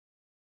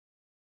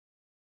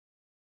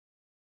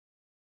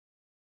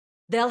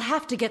They'll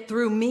have to get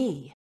through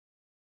me.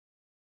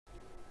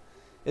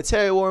 It's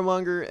Harry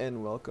Warmonger,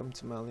 and welcome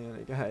to my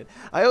Leona guide.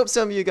 I hope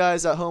some of you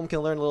guys at home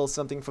can learn a little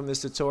something from this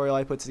tutorial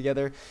I put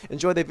together.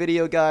 Enjoy the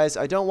video, guys.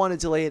 I don't want to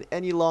delay it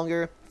any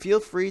longer. Feel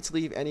free to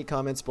leave any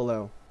comments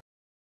below.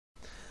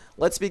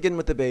 Let's begin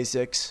with the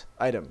basics.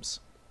 Items.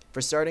 For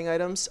starting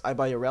items, I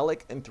buy a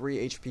relic and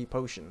 3 HP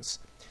potions.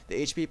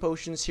 The HP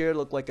potions here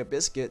look like a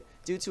biscuit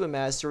due to a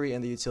mastery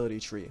in the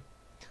utility tree.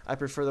 I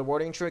prefer the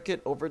warding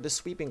trinket over the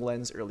sweeping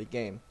lens early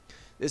game.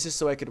 This is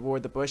so I could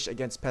ward the bush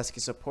against pesky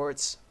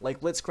supports like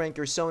Blitzcrank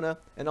or Sona,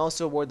 and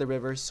also ward the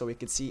river so we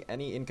could see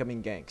any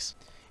incoming ganks.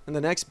 In the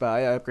next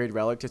buy, I upgrade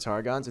Relic to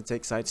Targons and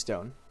take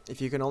Sightstone.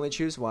 If you can only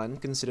choose one,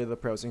 consider the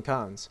pros and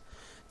cons.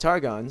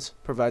 Targons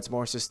provides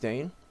more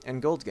sustain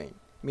and gold gain.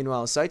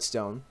 Meanwhile,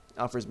 Sightstone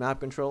offers map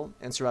control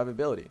and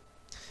survivability.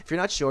 If you're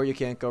not sure, you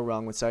can't go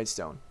wrong with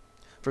Sightstone.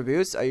 For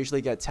boosts, I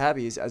usually get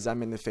tabbies as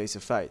I'm in the face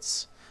of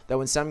fights, though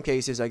in some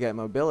cases I get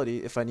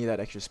mobility if I need that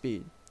extra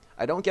speed.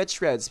 I don't get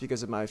shreds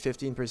because of my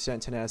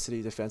 15%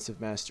 tenacity defensive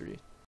mastery.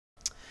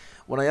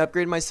 When I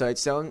upgrade my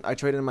Sightstone, I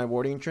trade in my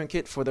warding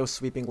trinket for those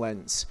sweeping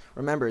lens.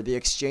 Remember, the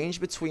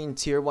exchange between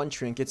tier 1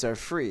 trinkets are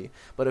free,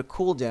 but a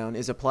cooldown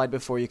is applied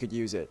before you could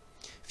use it.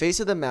 Face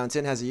of the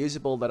Mountain has a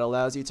usable that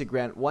allows you to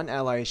grant one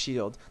ally a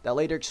shield that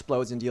later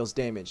explodes and deals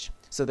damage,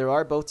 so there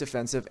are both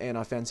defensive and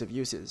offensive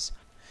uses.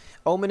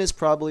 Omen is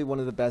probably one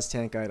of the best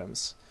tank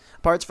items.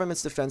 Apart from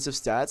its defensive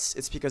stats,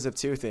 it's because of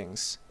two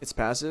things: its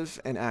passive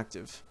and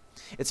active.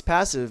 Its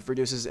passive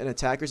reduces an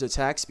attacker's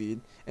attack speed,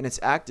 and its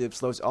active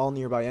slows all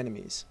nearby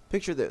enemies.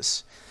 Picture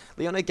this: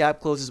 Leona gap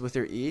closes with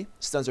her E,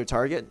 stuns her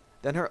target,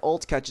 then her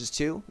ult catches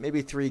 2,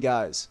 maybe 3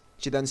 guys.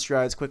 She then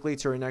strides quickly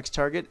to her next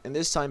target, and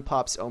this time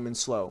pops Omen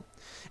slow.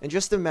 In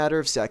just a matter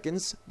of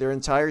seconds, their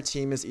entire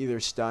team is either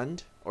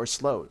stunned or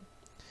slowed.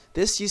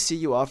 This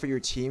you offer your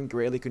team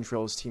greatly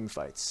controls team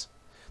fights.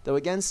 Though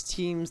against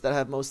teams that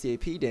have mostly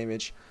AP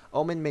damage,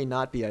 Omen may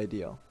not be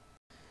ideal.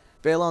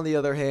 Veil, on the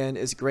other hand,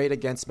 is great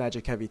against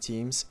magic heavy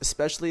teams,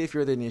 especially if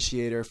you're the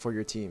initiator for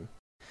your team.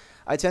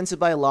 I tend to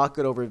buy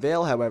Locket over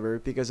Veil, however,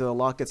 because of the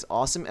Locket's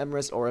awesome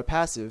Emrys Aura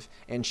passive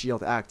and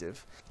shield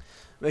active.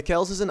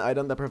 Mikkel's is an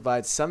item that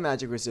provides some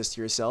magic resist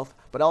to yourself,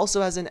 but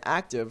also has an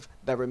active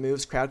that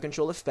removes crowd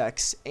control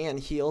effects and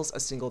heals a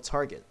single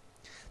target.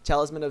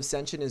 Talisman of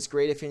Ascension is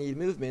great if you need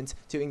movement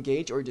to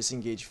engage or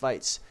disengage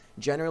fights,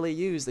 generally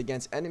used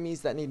against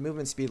enemies that need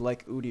movement speed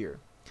like Udyr.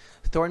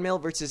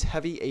 Thornmail versus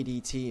heavy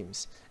AD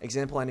teams.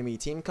 Example enemy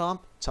team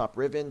comp: Top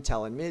Riven,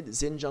 Talon mid,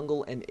 Xin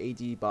jungle, and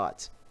AD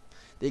bot.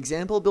 The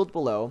example build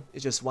below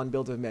is just one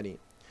build of many.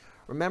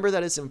 Remember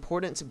that it's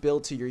important to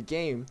build to your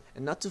game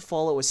and not to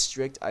follow a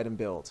strict item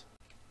build.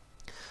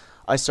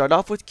 I start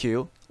off with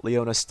Q,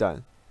 Leona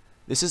Stun.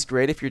 This is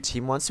great if your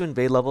team wants to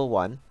invade level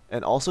 1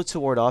 and also to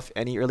ward off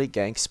any early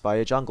ganks by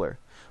a jungler.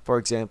 For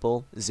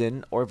example,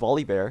 Xin or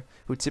Volibear,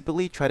 who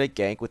typically try to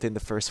gank within the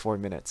first 4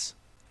 minutes.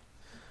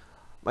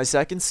 My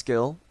second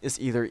skill is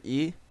either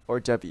E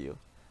or W.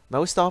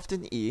 Most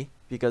often E,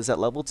 because at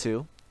level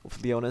 2,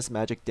 with Leona's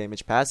magic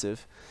damage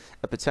passive,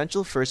 a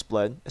potential first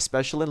blood,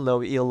 especially in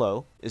low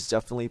ELO, is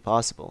definitely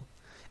possible.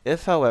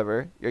 If,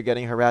 however, you're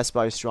getting harassed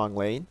by a strong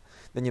lane,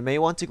 then you may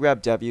want to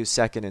grab W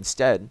second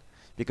instead,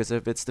 because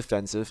of its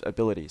defensive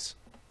abilities.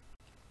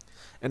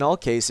 In all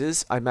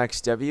cases, I max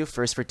W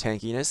first for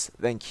tankiness,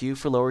 then Q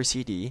for lower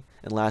CD,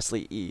 and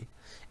lastly E,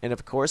 and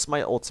of course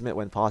my ultimate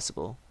when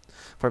possible.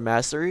 For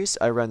masteries,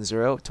 I run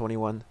 0,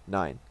 21,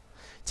 9.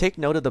 Take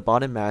note of the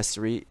bottom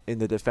mastery in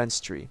the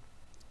defense tree.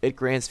 It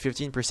grants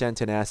 15%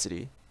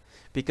 tenacity.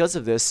 Because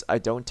of this, I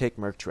don't take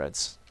Merc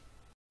Treads.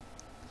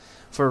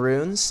 For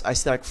runes, I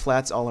stack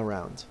flats all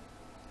around.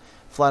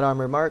 Flat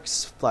armor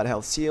marks, flat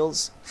health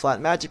seals,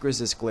 flat magic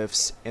resist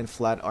glyphs, and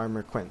flat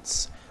armor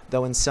quints,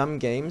 though in some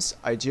games,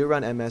 I do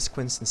run MS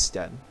quints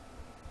instead.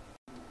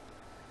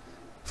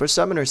 For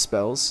summoner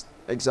spells,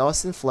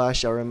 Exhaust and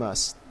Flash are a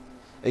must.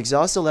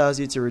 Exhaust allows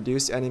you to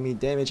reduce enemy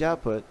damage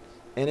output,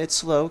 and its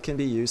slow can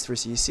be used for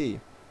CC.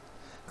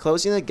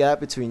 Closing the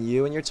gap between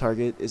you and your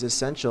target is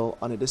essential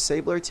on a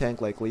disabler tank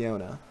like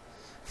Leona.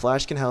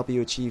 Flash can help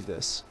you achieve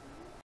this.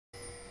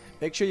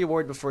 Make sure you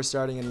ward before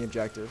starting any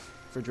objective.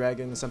 For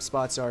Dragon, some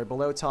spots are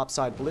below top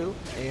side blue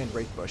and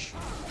Wraith Bush.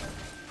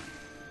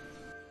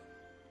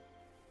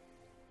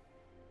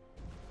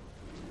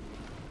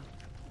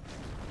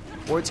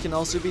 Wards can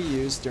also be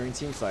used during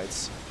team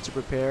fights to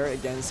prepare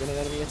against an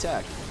enemy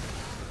attack.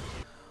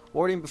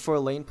 Warding before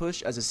lane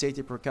push as a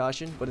safety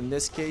precaution, but in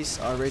this case,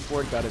 our Wraith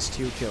Ward got us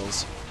 2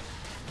 kills.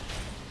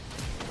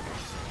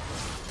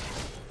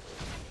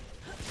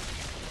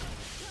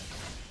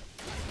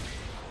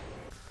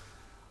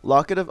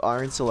 Locket of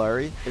Iron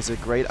Solari is a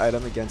great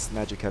item against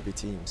magic heavy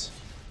teams.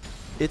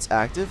 Its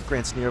active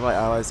grants nearby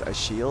allies a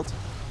shield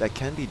that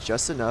can be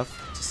just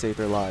enough to save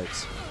their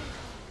lives.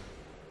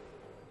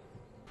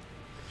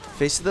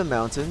 Face of the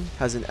Mountain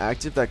has an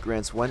active that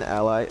grants one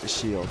ally a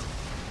shield.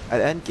 At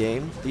end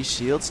game, these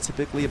shields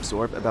typically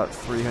absorb about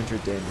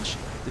 300 damage,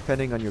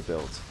 depending on your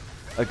build.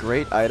 A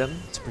great item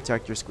to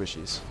protect your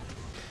squishies.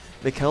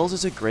 Mikkel's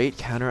is a great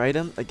counter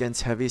item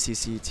against heavy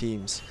CC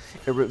teams.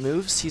 It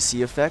removes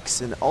CC effects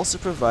and also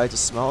provides a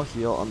small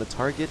heal on the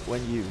target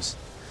when used.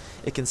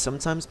 It can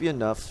sometimes be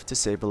enough to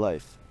save a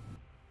life.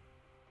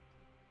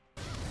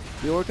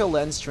 The Orca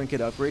Lens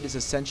Trinket upgrade is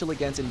essential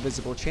against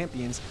invisible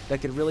champions that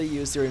can really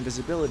use their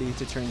invisibility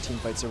to turn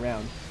teamfights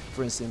around,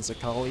 for instance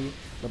Akali,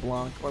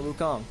 LeBlanc, or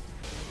Wukong.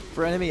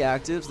 For enemy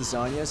actives, the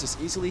Zhonya's is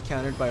easily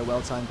countered by a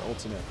well-timed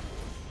ultimate.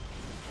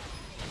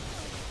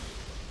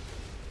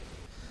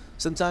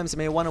 Sometimes you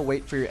may want to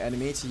wait for your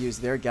enemy to use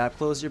their gap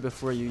closer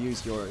before you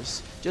use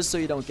yours, just so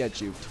you don't get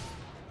juked.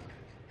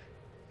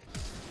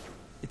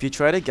 If you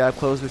try to gap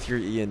close with your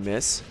E and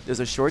miss, there's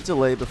a short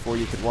delay before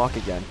you could walk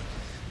again.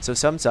 So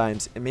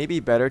sometimes it may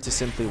be better to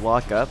simply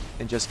walk up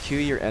and just Q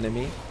your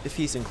enemy if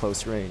he's in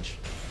close range.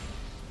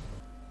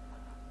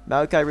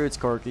 Maokai roots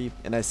Corki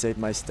and I save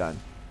my stun.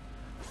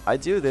 I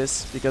do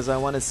this because I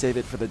want to save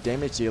it for the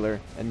damage dealer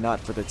and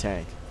not for the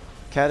tank.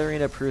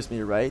 Katarina proves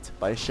me right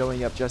by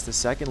showing up just a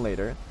second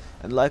later,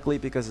 and luckily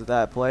because of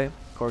that play,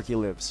 Corki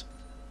lives.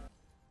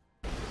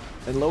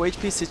 In low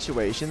HP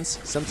situations,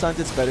 sometimes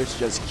it's better to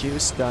just Q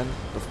stun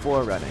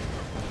before running.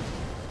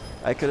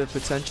 I could have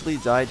potentially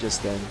died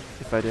just then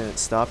if I didn't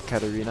stop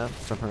Katarina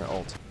from her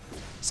ult.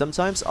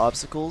 Sometimes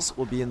obstacles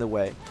will be in the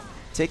way.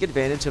 Take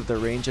advantage of the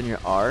range on your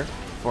R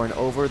for an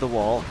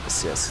over-the-wall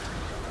assist.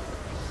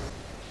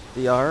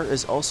 The R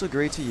is also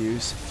great to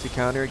use to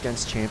counter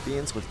against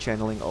champions with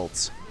channeling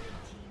ults.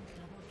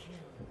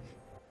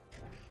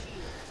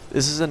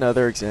 This is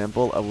another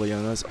example of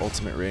Leona's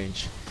ultimate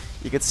range.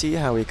 You can see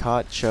how he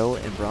caught Cho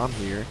and Braum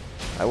here.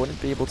 I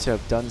wouldn't be able to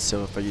have done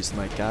so if I used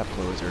my gap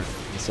closer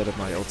instead of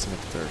my ultimate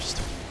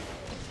first.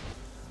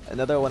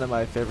 Another one of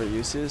my favorite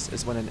uses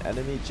is when an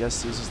enemy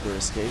just uses their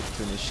escape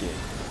to initiate.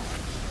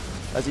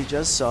 As you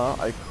just saw,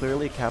 I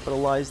clearly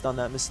capitalized on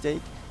that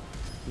mistake.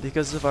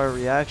 Because of our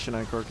reaction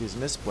on Corki's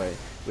misplay,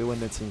 we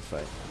win the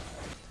teamfight.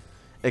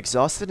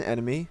 Exhaust an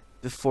enemy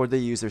before they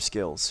use their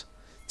skills.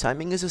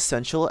 Timing is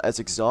essential as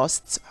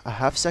exhausts a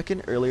half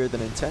second earlier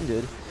than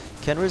intended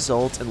can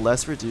result in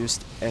less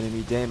reduced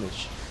enemy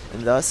damage,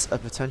 and thus a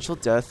potential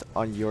death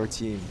on your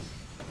team.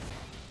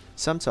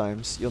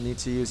 Sometimes you'll need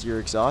to use your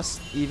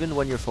exhaust even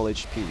when you're full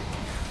HP.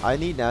 I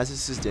need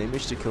Nasus's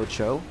damage to kill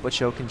Cho, but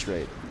Cho can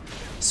trade.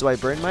 So I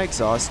burn my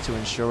exhaust to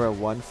ensure a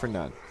 1 for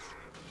none.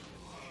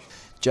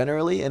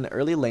 Generally, in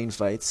early lane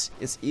fights,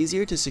 it's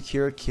easier to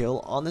secure a kill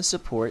on the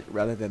support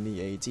rather than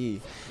the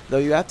AD, though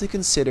you have to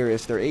consider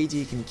if their AD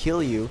can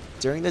kill you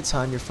during the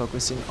time you're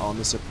focusing on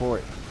the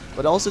support.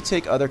 But also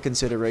take other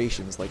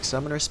considerations like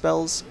summoner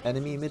spells,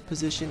 enemy mid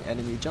position,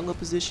 enemy jungle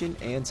position,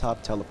 and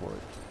top teleport.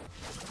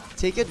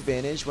 Take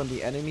advantage when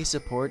the enemy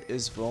support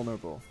is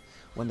vulnerable,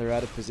 when they're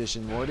out of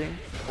position warding,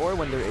 or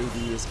when their AD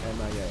is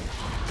MIA.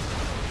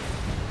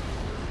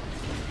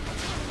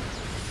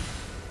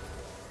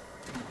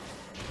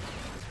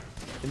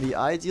 In the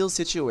ideal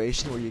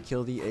situation where you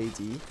kill the AD,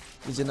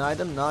 you deny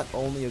them not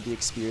only of the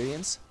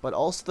experience, but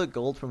also the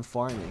gold from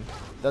farming,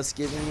 thus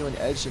giving you an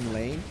edge in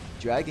lane,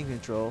 dragon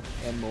control,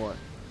 and more.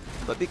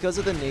 But because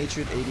of the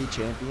nature of AD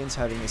champions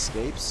having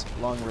escapes,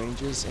 long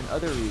ranges, and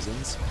other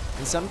reasons,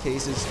 in some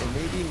cases it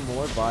may be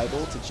more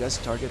viable to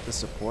just target the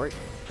support,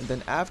 and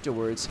then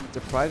afterwards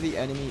deprive the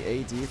enemy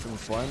AD from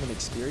farm and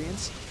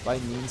experience by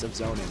means of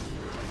zoning.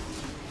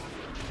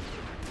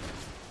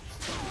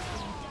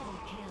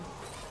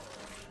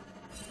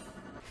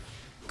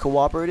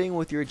 Cooperating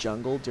with your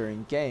jungle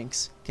during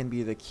ganks can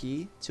be the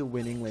key to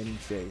winning laning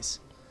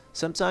phase.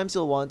 Sometimes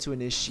you'll want to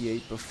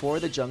initiate before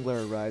the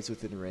jungler arrives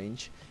within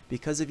range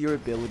because of your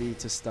ability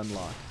to stun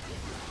lock.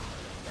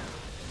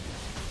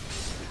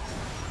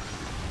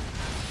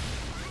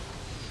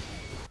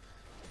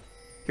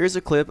 Here's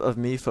a clip of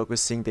me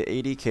focusing the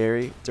AD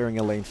carry during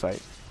a lane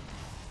fight.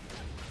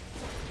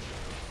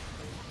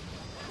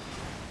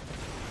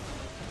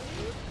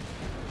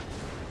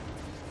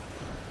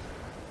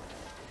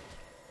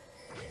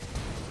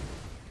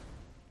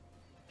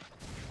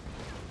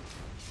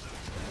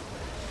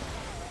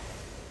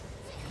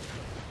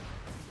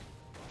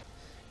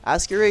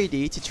 Ask your AD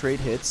to trade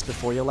hits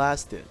before you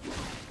last hit.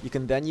 You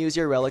can then use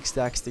your relic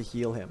stacks to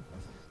heal him.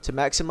 To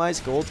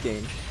maximize gold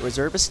gain,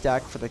 reserve a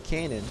stack for the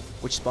cannon,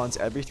 which spawns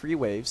every 3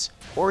 waves,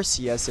 or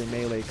CS a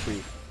melee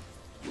creep.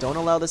 Don't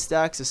allow the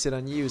stacks to sit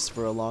unused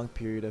for a long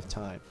period of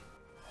time.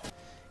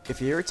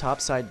 If you're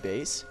topside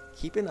base,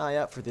 keep an eye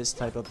out for this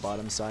type of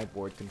bottom side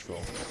ward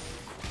control.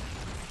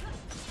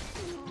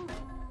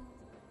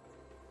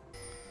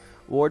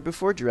 Ward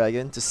before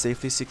dragon to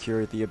safely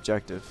secure the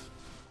objective.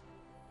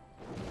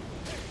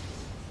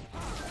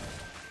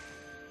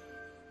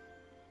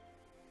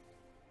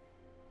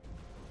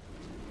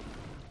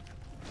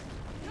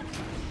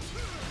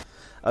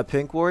 A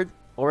pink ward,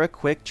 or a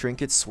quick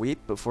trinket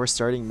sweep before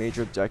starting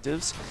major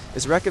objectives,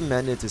 is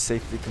recommended to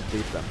safely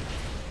complete them.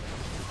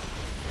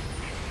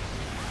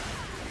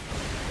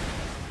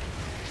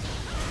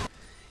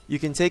 You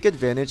can take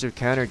advantage of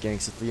counter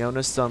ganks with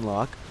Leona's stun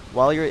lock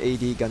while your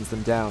AD guns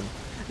them down,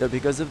 though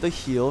because of the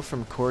heal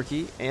from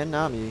Corki and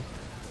Nami,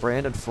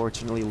 Brand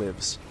unfortunately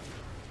lives.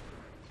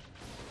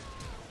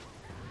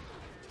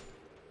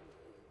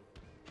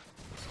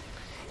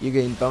 You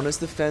gain bonus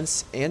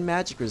defense and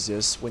magic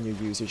resist when you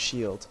use your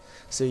shield,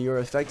 so your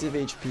effective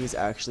HP is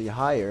actually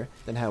higher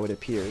than how it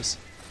appears.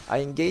 I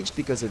engaged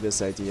because of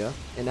this idea,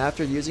 and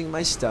after using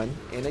my stun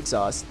and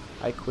exhaust,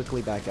 I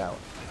quickly back out.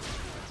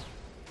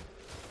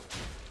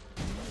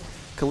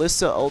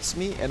 Kalista ults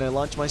me and I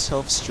launch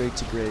myself straight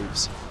to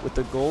Graves, with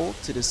the goal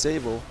to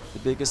disable the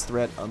biggest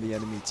threat on the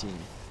enemy team.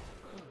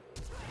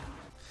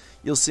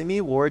 You'll see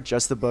me ward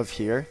just above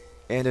here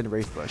and in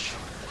Wraith Bush.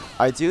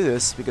 I do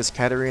this because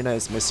Katarina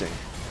is missing.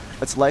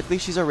 It's likely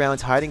she's around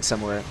hiding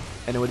somewhere,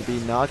 and it would be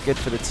not good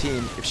for the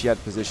team if she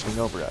had positioning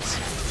over us.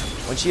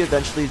 When she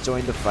eventually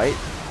joined the fight,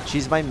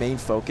 she's my main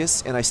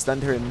focus and I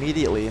stunned her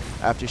immediately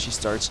after she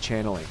starts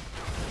channeling.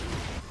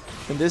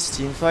 In this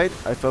team fight,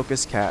 I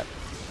focus Cat.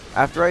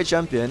 After I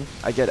jump in,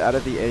 I get out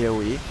of the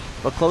AoE,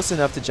 but close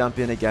enough to jump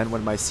in again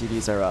when my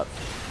CDs are up.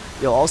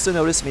 You'll also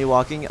notice me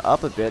walking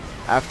up a bit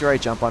after I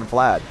jump on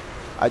Vlad.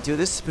 I do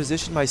this to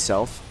position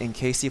myself in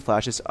case he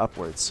flashes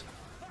upwards.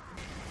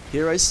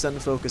 Here I stun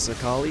focus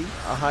Akali,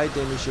 a high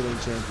damage dealing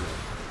champion.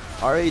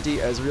 RAD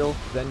Ezreal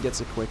then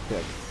gets a quick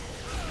pick.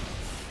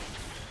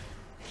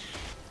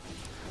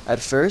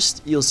 At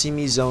first, you'll see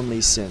me zone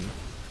Lee Sin.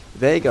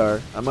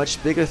 Veigar, a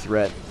much bigger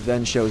threat,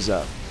 then shows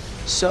up.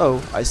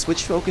 So, I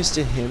switch focus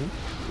to him,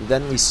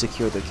 then we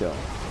secure the kill.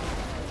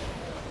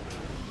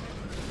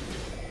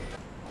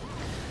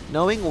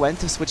 Knowing when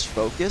to switch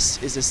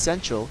focus is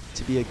essential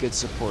to be a good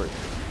support.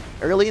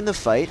 Early in the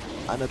fight,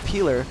 I'm a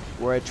peeler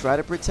where I try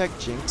to protect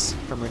Jinx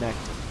from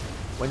Renekton.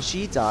 When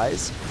she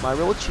dies, my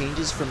role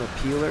changes from a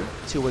peeler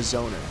to a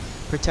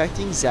zoner,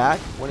 protecting Zac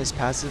when his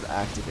passive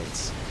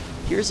activates.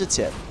 Here's a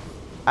tip.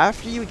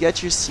 After you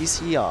get your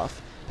CC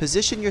off,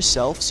 position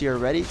yourself so you're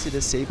ready to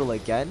disable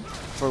again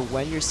for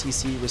when your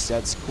CC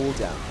resets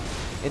cooldown.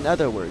 In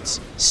other words,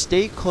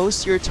 stay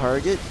close to your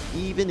target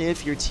even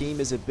if your team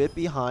is a bit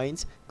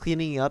behind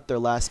cleaning up their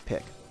last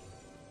pick.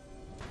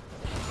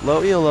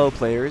 Low ELO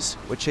players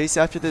would chase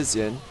after the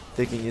Xin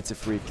thinking it's a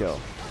free kill.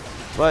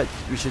 But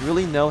you should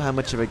really know how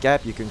much of a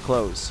gap you can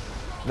close.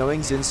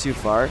 Knowing Xin's too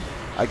far,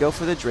 I go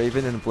for the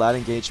Draven and Vlad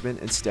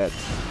engagement instead.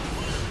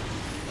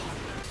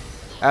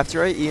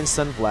 After I Ian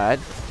stun Vlad,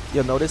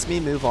 you'll notice me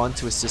move on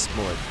to assist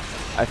Lord.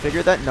 I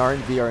figured that Gnar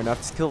and V are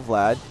enough to kill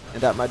Vlad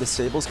and that my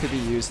disables could be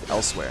used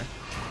elsewhere.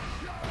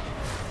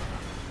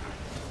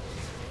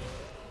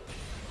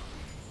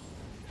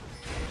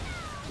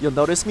 You'll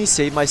notice me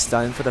save my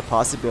stun for the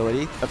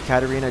possibility of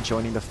Katarina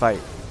joining the fight.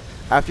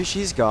 After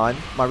she's gone,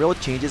 my role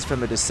changes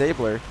from a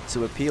disabler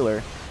to a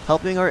peeler,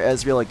 helping our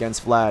Ezreal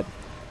against Vlad.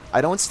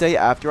 I don't stay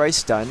after I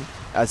stun,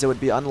 as it would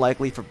be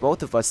unlikely for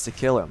both of us to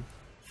kill him.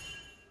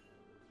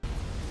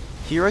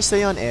 Here I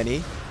stay on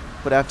Annie,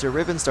 but after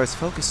Riven starts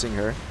focusing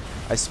her,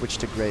 I switch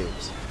to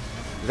Graves.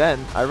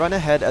 Then, I run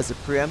ahead as a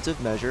preemptive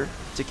measure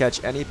to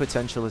catch any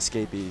potential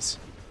escapees.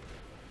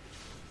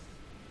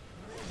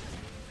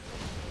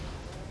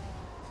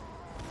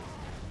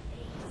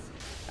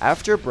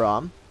 After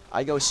Braum,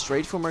 I go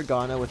straight for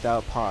Morgana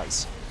without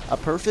pause, a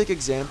perfect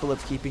example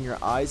of keeping your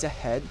eyes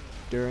ahead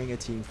during a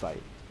team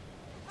fight.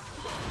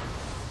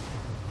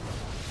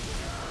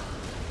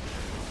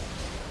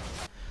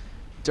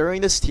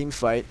 During this team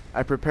fight,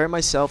 I prepare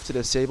myself to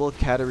disable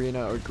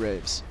Katarina or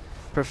Graves,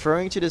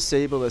 preferring to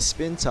disable a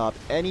spin top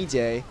any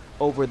day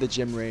over the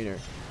Gym Rainer.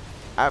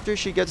 After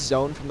she gets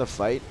zoned from the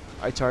fight,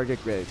 I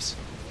target Graves,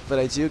 but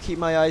I do keep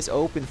my eyes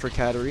open for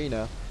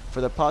Katarina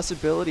for the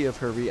possibility of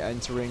her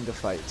re-entering the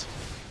fight.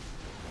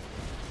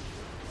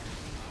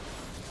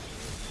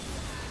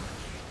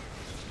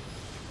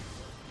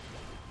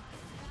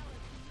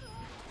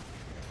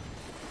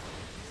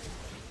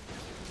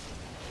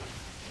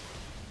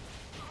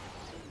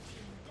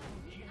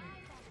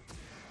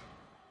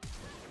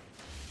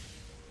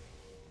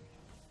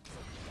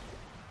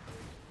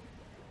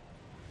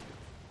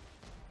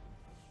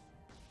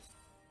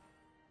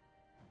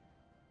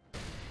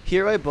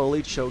 Here I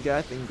bullied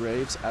Cho'Gath and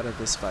Graves out of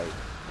this fight.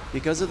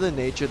 Because of the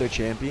nature of their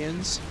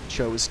champions,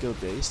 Cho is skill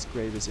based,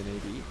 Graves is an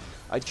AD,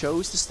 I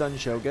chose to stun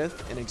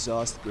Cho'Gath and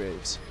exhaust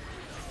Graves.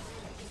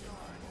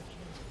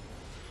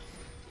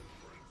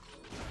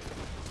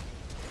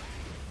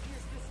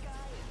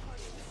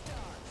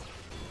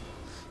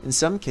 In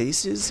some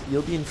cases,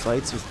 you'll be in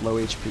fights with low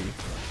HP.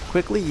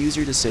 Quickly use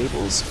your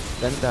disables,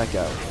 then back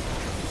out.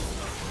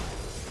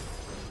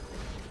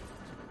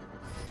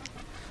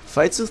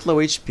 Fights with low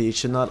HP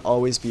should not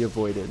always be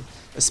avoided,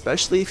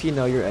 especially if you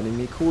know your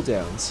enemy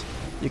cooldowns.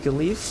 You can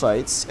leave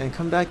fights and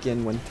come back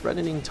in when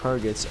threatening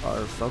targets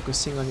are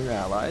focusing on your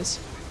allies,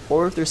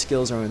 or if their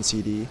skills are on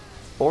CD,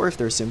 or if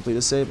they're simply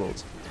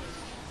disabled.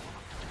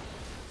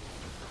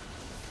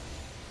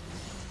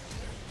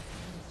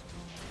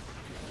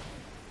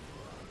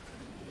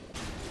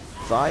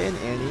 Vi and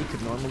Annie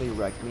could normally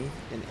wreck me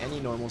in any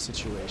normal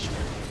situation,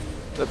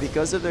 but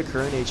because of their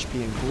current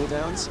HP and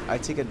cooldowns, I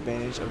take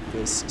advantage of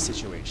this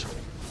situation.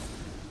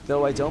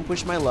 Though I don't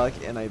push my luck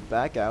and I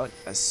back out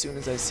as soon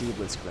as I see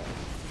Blitzcrank.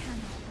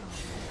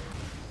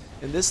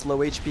 In this low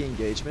HP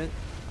engagement,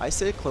 I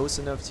stay close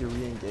enough to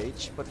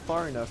re-engage, but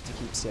far enough to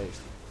keep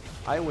safe.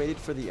 I waited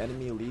for the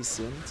enemy Lee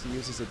Sin to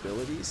use his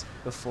abilities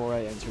before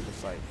I entered the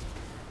fight.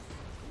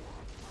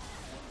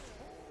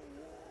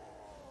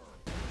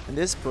 In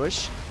this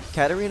push,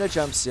 Katarina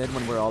jumps in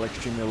when we're all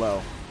extremely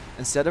low.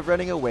 Instead of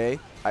running away,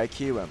 I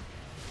Q him.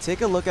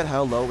 Take a look at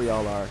how low we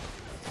all are.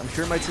 I'm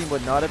sure my team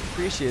would not have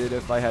appreciated it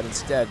if I had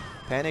instead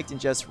panicked and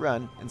just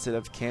run instead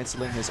of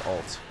cancelling his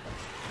ult.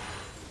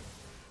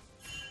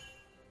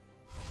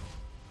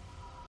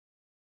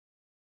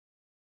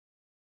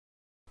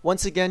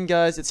 Once again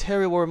guys, it's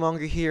Harry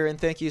Warmonger here, and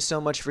thank you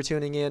so much for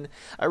tuning in.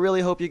 I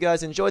really hope you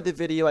guys enjoyed the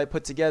video I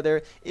put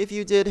together. If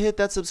you did, hit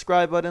that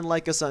subscribe button,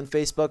 like us on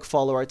Facebook,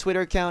 follow our Twitter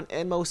account,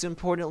 and most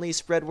importantly,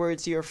 spread word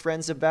to your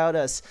friends about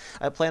us.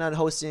 I plan on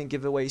hosting a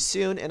giveaway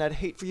soon, and I'd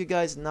hate for you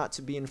guys not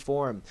to be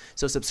informed.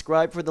 So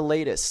subscribe for the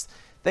latest.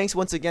 Thanks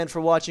once again for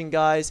watching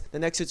guys. The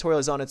next tutorial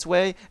is on its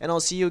way, and I'll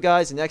see you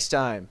guys next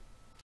time.